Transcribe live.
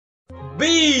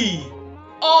be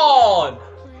on.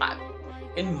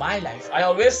 In my life, I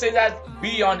always say that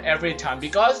be on every time,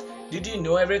 because did you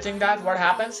know everything that what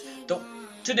happens? So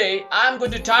today I'm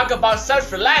going to talk about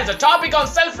self-reliance, a topic on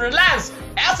self-reliance.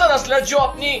 ऐसा wrestler जो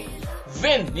अपनी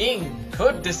winning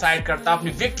खुद decide करता,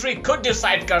 अपनी victory खुद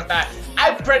decide करता है.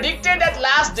 I predicted at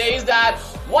last days that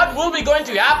what will be going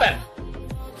to happen.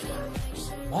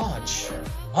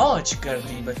 मौज कर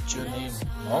दी बच्चों ने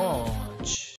मौज.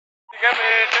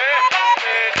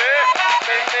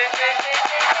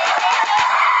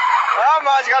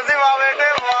 मौज कर दी वाह बेटे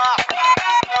वाह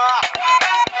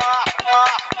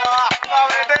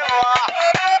बेटे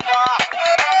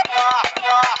वाह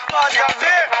मौज कर दी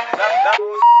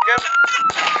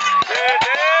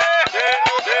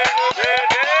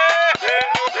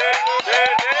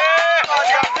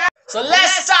So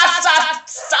let's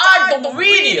start the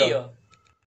video.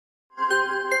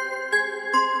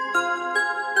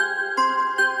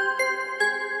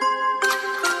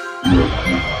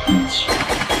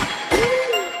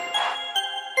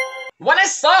 When I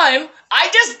saw him, I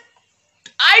can't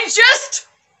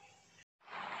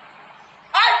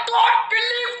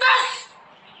believe this!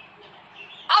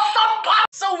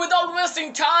 So without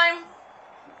wasting time,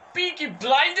 Peaky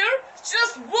Blinder,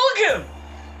 just book him!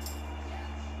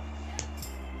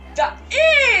 The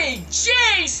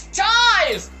AJ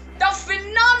Styles, the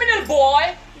phenomenal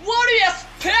boy. What do you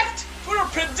expect for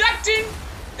predicting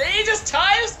the AJ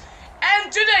Styles?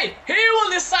 And today, he will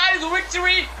decide the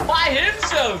victory by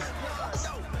himself.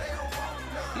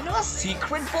 You know a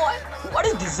secret, boy? What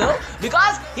is deserve?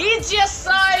 Because he just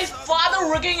saw his father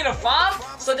working in a farm.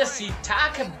 So just he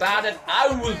talk about it. I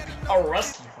will be a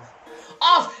wrestler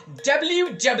of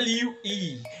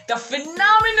WWE, the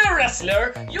phenomenal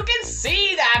wrestler. You can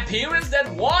see the appearance that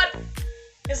what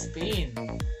is been.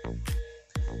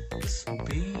 It's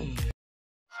been.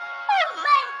 Oh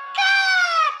my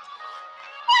God!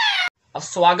 अब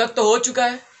स्वागत तो हो चुका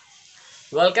है.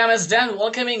 Welcome is done.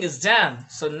 Welcoming is done.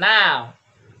 So now,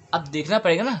 अब देखना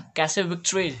पड़ेगा ना कैसे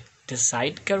विक्ट्री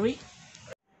डिसाइड करी.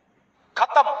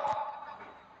 खत्म.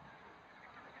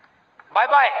 Bye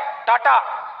bye Tata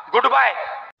goodbye.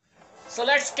 So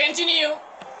let's continue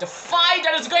the fight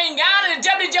that is going on in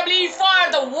WWE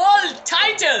for the world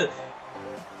title.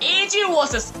 AJ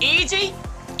versus AJ,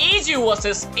 AJ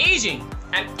versus AJ,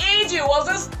 and AJ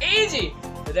versus AJ.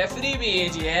 Referee भी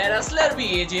AJ है, wrestler भी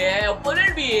AJ है,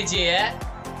 opponent भी AJ है,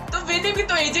 तो winning भी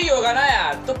तो AJ ही होगा ना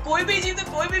यार. तो कोई भी जीते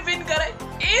कोई भी विन करे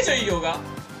AJ ही होगा.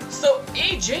 So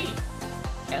AJ,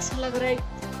 ऐसा लग रहा है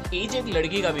AJ एक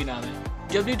लड़की का भी नाम है,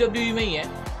 WWE में ही है,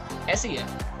 ऐसी है.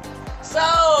 So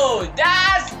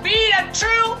that's been a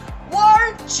true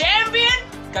world champion.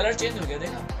 Colour change हो गया,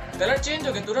 देखा? कलर चेंज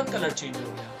हो गया, तुरंत कलर चेंज हो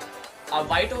गया. अब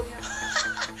व्हाइट हो गया.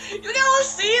 You can all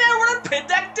see that what I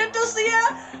predicted to see her.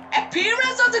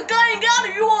 Appearance of the going on.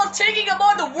 You are thinking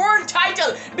about the world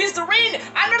title, Mr. Reed.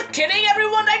 I'm not kidding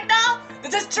everyone right now.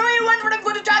 This is true event what I'm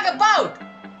going to talk about.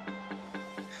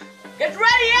 Get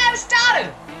ready and started.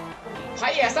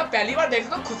 भाई ऐसा पहली बार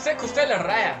देखो तो खुद से लड़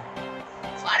रहा है.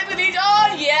 Fighting with each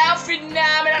other, yeah,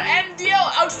 phenomenal. And deal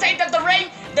outside of the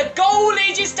ring, the goal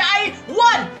AJ style.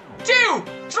 1, 2,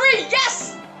 3,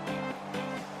 yes!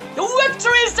 The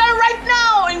victory is done right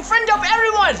now in front of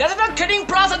everyone. That's not kidding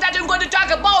process that I'm going to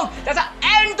talk about. That's an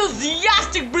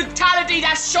enthusiastic brutality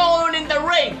that's shown in the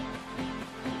ring.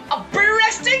 A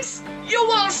breadsticks, you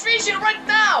will feature right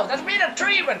now. That's been a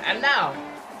treatment. And now,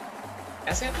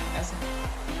 as it,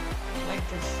 like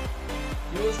this,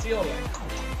 you will see all that.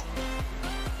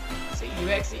 You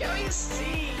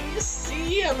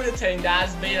see everything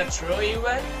that's been a true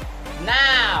event.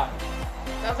 Now,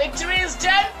 the victory is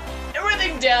done.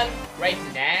 Everything done. Right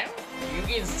now, you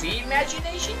can see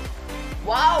imagination.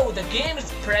 Wow, the game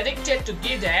is predicted to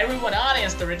give everyone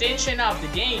audience the retention of the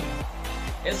game.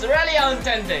 It's really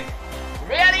authentic.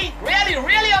 Really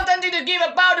authentic to give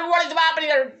about what is happening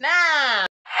now.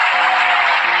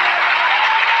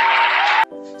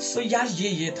 So यार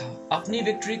ये था, अपनी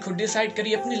victory खुद decide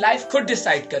करी, अपनी life खुद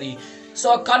decide करी.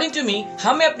 So according to me,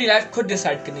 हमें अपनी लाइफ खुद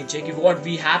डिसाइड करनी चाहिए कि what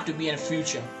we have to be in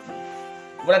future.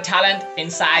 What a talent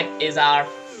inside is our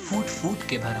food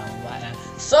के भरा हुआ है.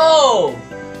 So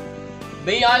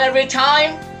be on every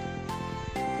time.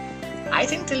 I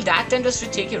think till that time just we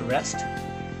take a rest.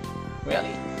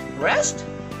 Really, rest.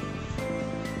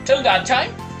 Till that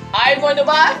time, I'm going to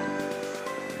buy.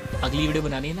 अगली video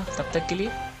बनानी है ना, तब तक के लिए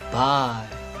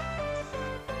bye.